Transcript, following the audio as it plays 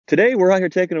Today, we're out here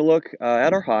taking a look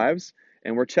at our hives,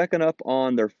 and we're checking up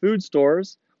on their food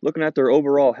stores, looking at their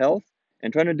overall health,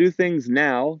 and trying to do things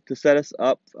now to set us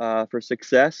up for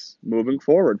success moving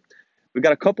forward. We've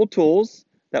got a couple tools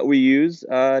that we use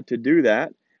to do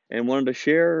that, and wanted to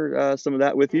share some of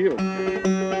that with you.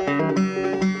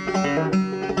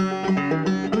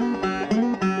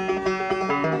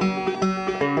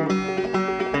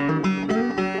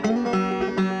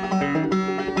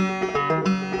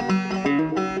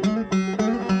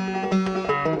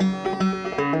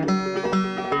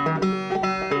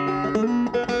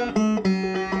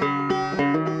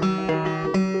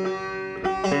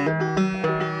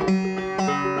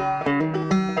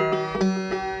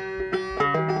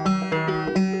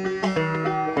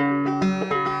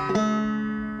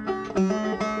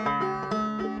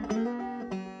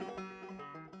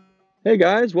 Hey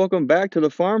guys, welcome back to the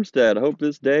farmstead. I hope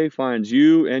this day finds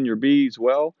you and your bees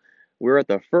well. We're at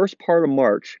the first part of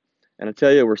March, and I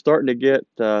tell you, we're starting to get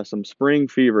some spring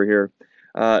fever here.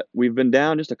 We've been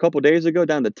down just a couple days ago,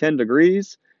 down to 10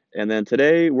 degrees, and then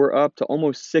today we're up to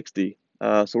almost 60.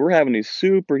 So we're having these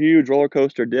super huge roller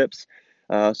coaster dips.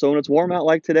 So when it's warm out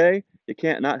like today, you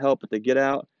can't not help but to get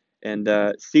out and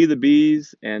see the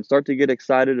bees and start to get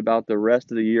excited about the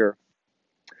rest of the year.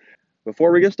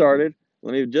 Before we get started,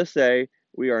 let me just say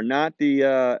we are not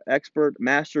the expert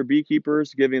master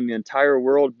beekeepers giving the entire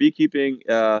world beekeeping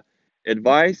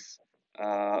advice,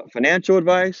 financial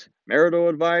advice, marital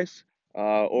advice,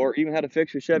 or even how to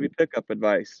fix your Chevy pickup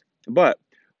advice. But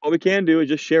what we can do is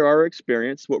just share our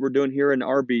experience, what we're doing here in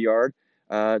our bee yard,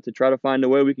 to try to find a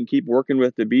way we can keep working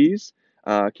with the bees,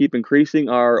 keep increasing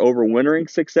our overwintering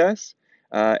success,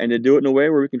 and to do it in a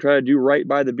way where we can try to do right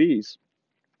by the bees.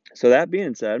 So that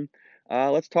being said,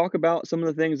 let's talk about some of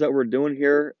the things that we're doing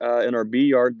here in our bee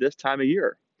yard this time of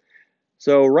year.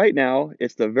 So right now,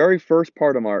 it's the very first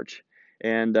part of March.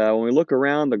 And when we look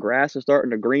around, the grass is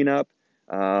starting to green up.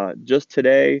 Just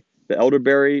today, the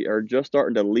elderberry are just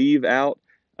starting to leave out.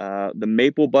 The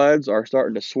maple buds are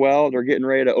starting to swell. They're getting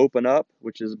ready to open up,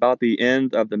 which is about the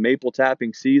end of the maple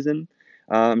tapping season.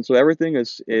 So everything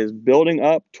is building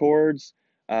up towards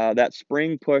that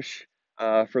spring push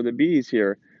for the bees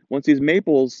here. Once these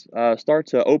maples start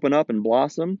to open up and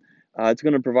blossom, it's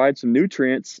going to provide some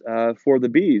nutrients for the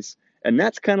bees. And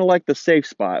that's kind of like the safe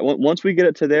spot. Once we get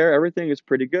it to there, everything is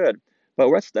pretty good. But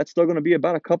that's still going to be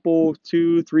about a couple,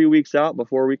 2, 3 weeks out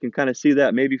before we can kind of see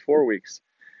that, maybe 4 weeks.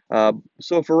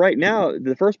 So for right now,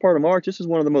 the first part of March, this is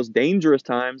one of the most dangerous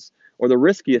times or the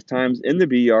riskiest times in the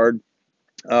bee yard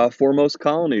for most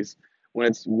colonies. When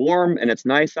it's warm and it's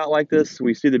nice out like this,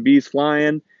 we see the bees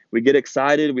flying, we get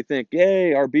excited, we think,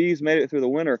 yay, our bees made it through the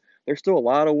winter. There's still a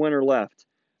lot of winter left.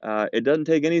 It doesn't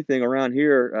take anything around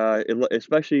here,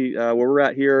 especially where we're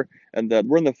at here, and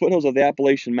we're in the foothills of the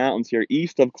Appalachian Mountains here,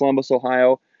 east of Columbus,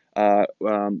 Ohio,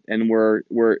 and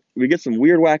we get some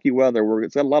weird, wacky weather.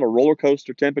 It's got a lot of roller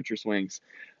coaster temperature swings.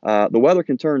 The weather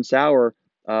can turn sour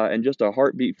in just a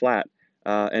heartbeat flat.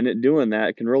 And it doing that,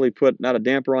 it can really put not a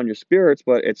damper on your spirits,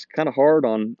 but it's kind of hard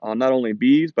on not only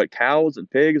bees, but cows and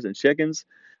pigs and chickens.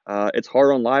 It's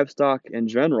hard on livestock in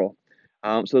general.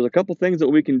 So there's a couple things that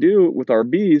we can do with our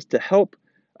bees to help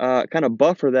kind of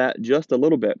buffer that just a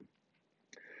little bit.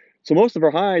 So most of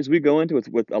our hives we go into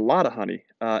with a lot of honey,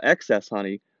 excess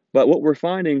honey. But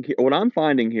what I'm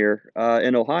finding here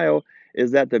in Ohio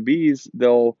is that the bees,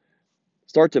 they'll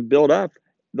start to build up,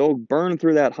 they'll burn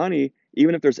through that honey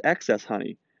even if there's excess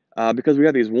honey. Because we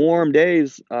have these warm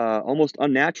days, almost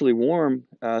unnaturally warm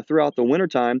throughout the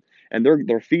wintertime, and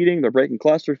they're feeding, they're breaking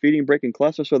cluster, feeding, breaking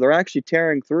cluster, so they're actually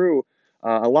tearing through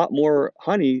a lot more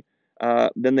honey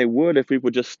than they would if we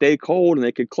would just stay cold and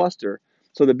they could cluster.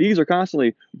 So the bees are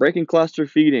constantly breaking cluster,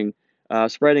 feeding,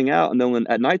 spreading out, and then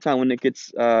at nighttime when it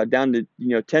gets down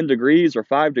to 10 degrees or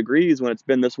 5 degrees when it's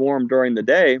been this warm during the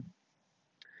day,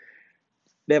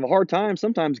 they have a hard time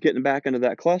sometimes getting back into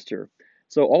that cluster.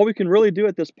 So all we can really do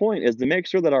at this point is to make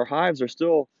sure that our hives are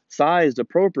still sized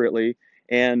appropriately.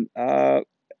 And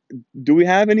do we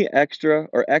have any extra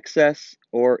or excess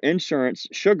or insurance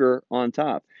sugar on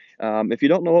top? If you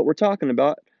don't know what we're talking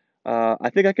about, I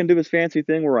think I can do this fancy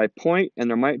thing where I point and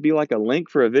there might be like a link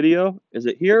for a video. Is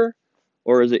it here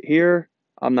or is it here?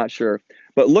 I'm not sure.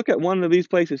 But look at one of these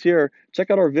places here.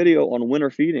 Check out our video on winter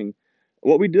feeding.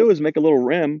 What we do is make a little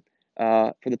rim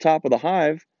for the top of the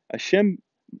hive. A shim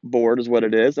board is what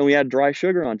it is, and we add dry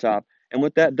sugar on top. And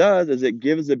what that does is it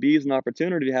gives the bees an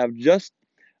opportunity to have just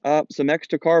some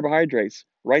extra carbohydrates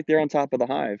right there on top of the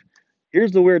hive.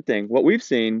 Here's the weird thing. What we've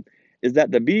seen is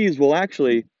that the bees will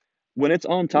actually, when it's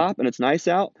on top and it's nice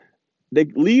out, they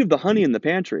leave the honey in the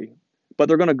pantry, but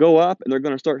they're going to go up and they're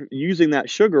going to start using that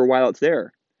sugar while it's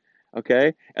there.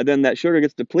 okay? And then that sugar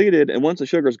gets depleted, and once the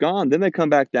sugar's gone, then they come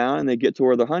back down and they get to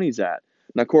where the honey's at.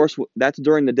 And of course, that's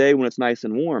during the day when it's nice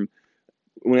and warm.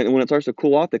 When it starts to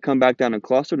cool off, they come back down and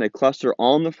cluster, and they cluster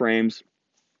on the frames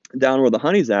down where the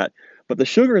honey's at. But the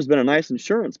sugar has been a nice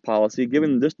insurance policy,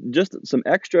 giving this just some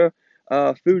extra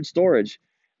food storage.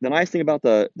 The nice thing about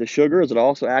the sugar is it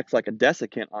also acts like a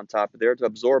desiccant on top of there to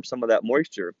absorb some of that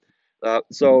moisture.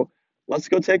 So let's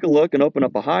go take a look and open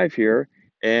up a hive here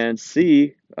and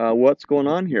see what's going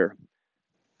on here.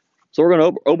 So we're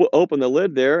going to open the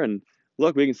lid there, and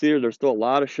look, we can see there's still a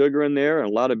lot of sugar in there, and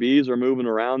a lot of bees are moving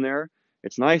around there.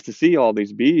 It's nice to see all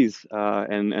these bees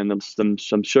and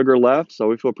some sugar left, so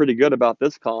we feel pretty good about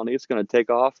this colony. It's going to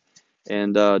take off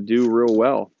and do real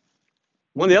well.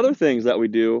 One of the other things that we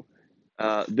do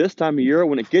this time of year,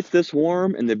 when it gets this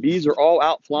warm and the bees are all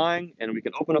out flying and we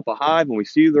can open up a hive and we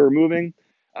see they're moving,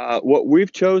 what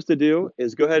we've chose to do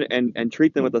is go ahead and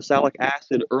treat them with oxalic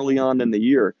acid early on in the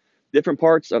year. Different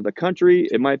parts of the country,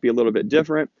 it might be a little bit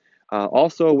different.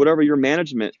 Also, whatever your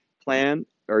management plan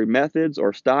or methods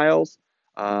or styles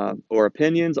or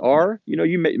opinions are,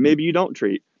 maybe you don't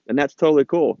treat, and that's totally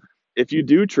cool. If you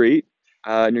do treat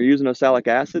and you're using oxalic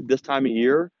acid this time of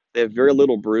year, they have very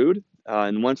little brood.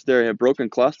 And once they have broken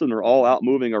cluster and they're all out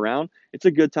moving around, it's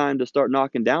a good time to start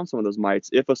knocking down some of those mites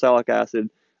if oxalic acid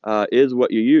is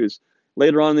what you use.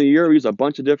 Later on in the year, we use a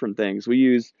bunch of different things. We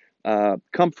use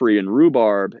comfrey and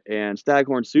rhubarb and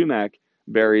staghorn sumac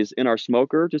berries in our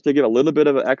smoker just to give a little bit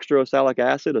of extra oxalic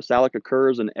acid. Oxalic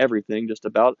occurs in everything, just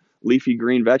about leafy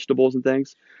green vegetables and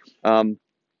things.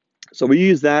 So we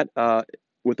use that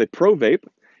with a Pro-Vap.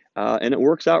 And it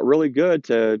works out really good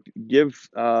to give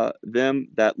them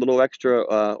that little extra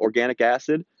organic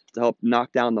acid to help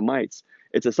knock down the mites.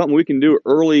 It's something we can do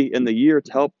early in the year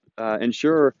to help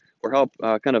ensure or help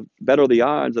kind of better the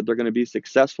odds that they're going to be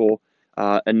successful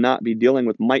and not be dealing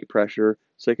with mite pressure,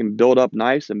 so they can build up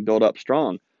nice and build up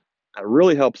strong. It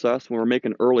really helps us when we're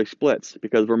making early splits,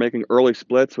 because we're making early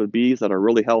splits with bees that are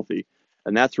really healthy,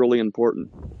 and that's really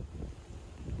important.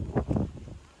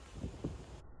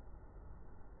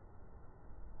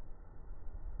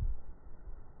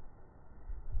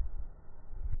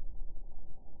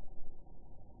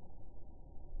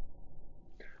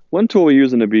 One tool we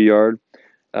use in the bee yard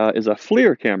is a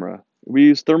FLIR camera. We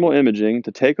use thermal imaging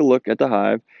to take a look at the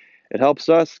hive. It helps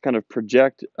us kind of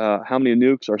project how many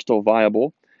nukes are still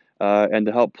viable and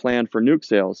to help plan for nuke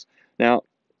sales. Now,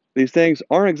 these things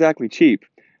aren't exactly cheap.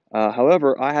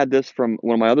 However, I had this from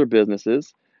one of my other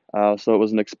businesses, so it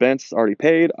was an expense already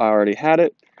paid. I already had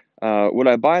it. Would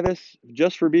I buy this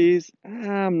just for bees?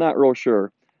 I'm not real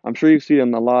sure. I'm sure you've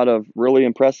seen a lot of really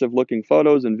impressive looking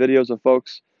photos and videos of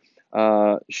folks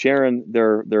sharing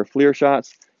their FLIR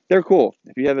shots. They're cool.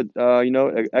 If you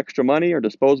have extra money or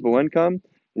disposable income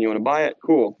and you want to buy it,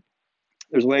 cool.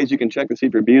 There's ways you can check to see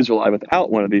if your bees are alive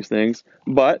without one of these things,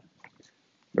 but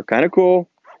they're kind of cool.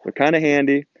 They're kind of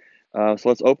handy. So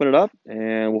let's open it up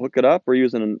and we'll hook it up. We're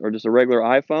using or just a regular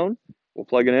iPhone. We'll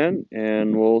plug it in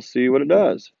and we'll see what it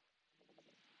does.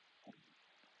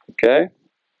 Okay.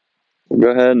 We'll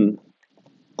go ahead and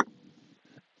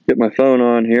get my phone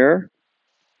on here.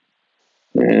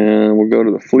 And we'll go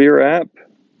to the FLIR app.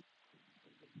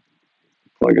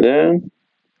 Plug it in.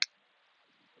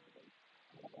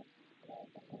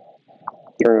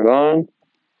 Turn it on.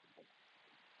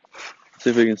 See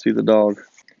if we can see the dog.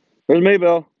 There's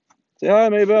Maybell. Say hi,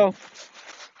 Maybell.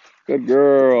 Good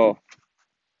girl.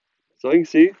 So you can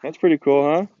see, that's pretty cool,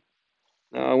 huh?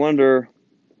 Now I wonder,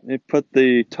 they put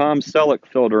the Tom Selleck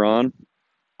filter on.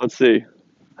 Let's see.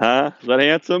 Huh? Is that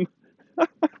handsome?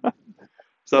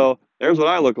 So there's what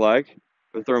I look like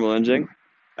with thermal imaging.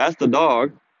 That's the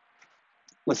dog.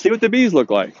 Let's see what the bees look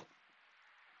like.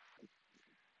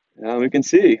 Now we can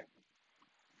see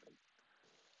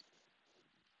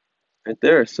right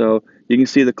there. So you can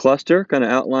see the cluster kind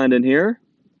of outlined in here.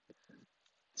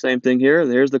 Same thing here.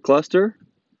 There's the cluster.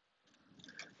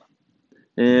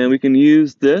 And we can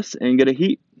use this and get a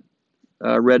heat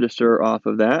register off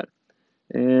of that.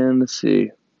 And let's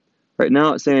see. Right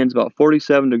now it's saying it's about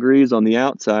 47 degrees on the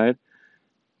outside.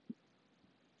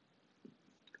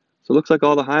 So it looks like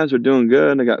all the hives are doing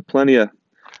good. I got plenty of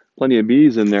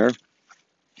bees in there.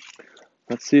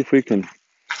 Let's see if we can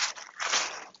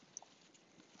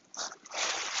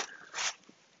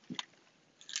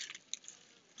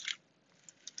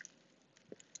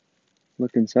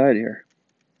look inside here.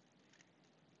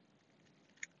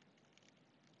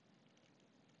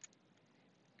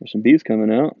 There's some bees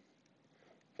coming out.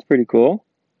 It's pretty cool.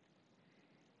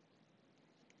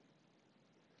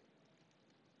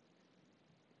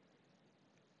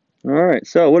 All right,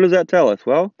 so what does that tell us?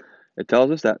 Well, it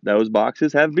tells us that those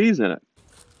boxes have bees in it.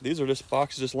 These are just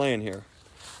boxes just laying here.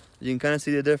 You can kind of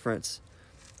see the difference.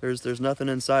 There's nothing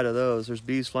inside of those. There's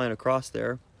bees flying across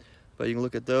there, but you can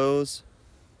look at those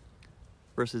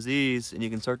versus these, and you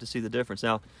can start to see the difference.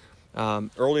 Now,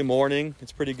 early morning,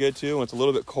 it's pretty good too. When it's a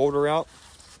little bit colder out,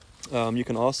 you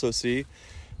can also see.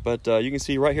 But you can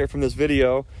see right here from this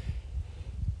video,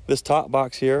 this top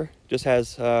box here just has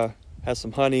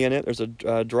some honey in it. There's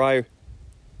a dry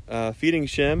feeding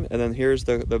shim, and then here's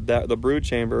the brood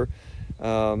chamber.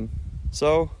 And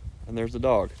there's the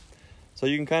dog. So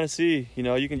you can kind of see, you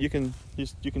know, you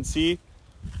can see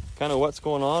kind of what's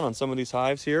going on some of these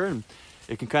hives here, and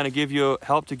it can kind of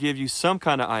help to give you some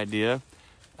kind of idea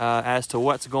as to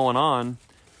what's going on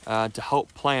to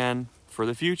help plan for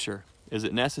the future. Is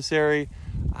it necessary?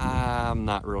 I'm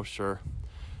not real sure.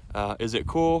 Is it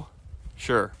cool?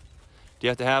 Sure. Do you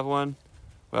have to have one?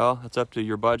 Well, that's up to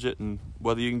your budget and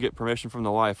whether you can get permission from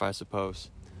the wife, I suppose.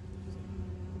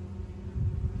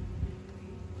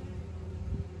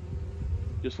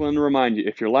 Just wanted to remind you,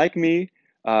 if you're like me,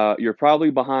 you're probably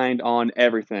behind on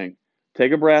everything.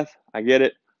 Take a breath. I get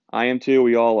it. I am too.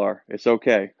 We all are. It's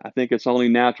okay. I think it's only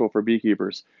natural for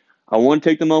beekeepers. I want to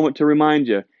take the moment to remind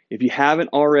you, if you haven't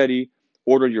already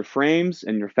ordered your frames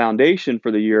and your foundation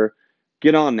for the year,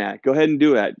 get on that. Go ahead and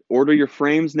do that. Order your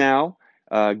frames now.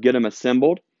 Get them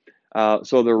assembled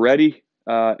so they're ready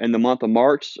in the month of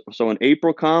March. So when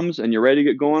April comes and you're ready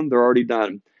to get going, they're already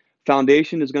done.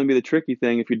 Foundation is going to be the tricky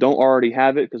thing if you don't already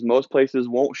have it, because most places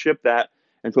won't ship that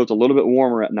until it's a little bit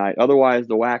warmer at night. Otherwise,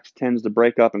 the wax tends to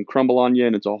break up and crumble on you,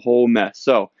 and it's a whole mess.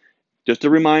 So just a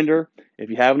reminder,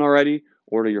 if you haven't already,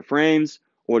 order your frames,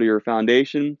 order your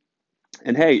foundation.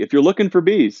 And hey, if you're looking for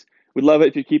bees, we'd love it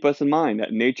if you keep us in mind at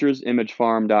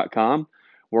naturesimagefarm.com.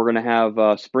 We're going to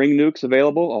have spring Nucs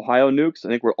available, Ohio Nucs. I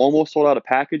think we're almost sold out of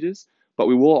packages, but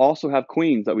we will also have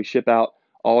queens that we ship out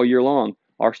all year long.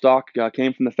 Our stock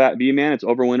came from the Fat Bee Man. It's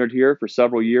overwintered here for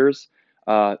several years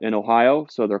in Ohio.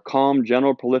 So they're calm,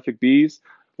 gentle, prolific bees.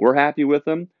 We're happy with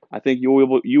them. I think you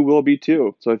will be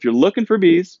too. So if you're looking for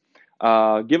bees,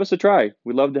 give us a try.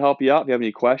 We'd love to help you out. If you have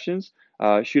any questions,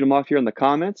 shoot them off here in the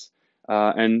comments.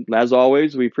 And as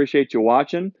always, we appreciate you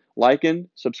watching, liking,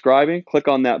 subscribing. Click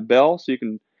on that bell so you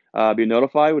can be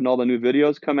notified when all the new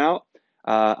videos come out.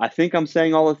 I think I'm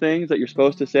saying all the things that you're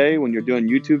supposed to say when you're doing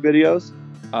YouTube videos.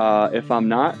 If I'm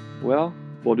not, well,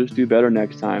 we'll just do better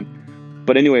next time.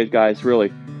 But anyways, guys,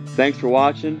 really, thanks for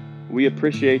watching. We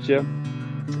appreciate you.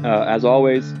 As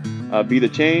always, be the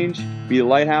change, be the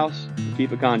lighthouse,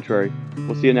 keep it contrary.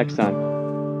 We'll see you next time.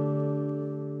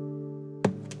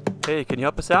 Hey, can you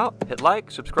help us out? Hit like,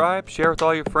 subscribe, share with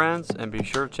all your friends, and be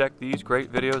sure to check these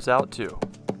great videos out too.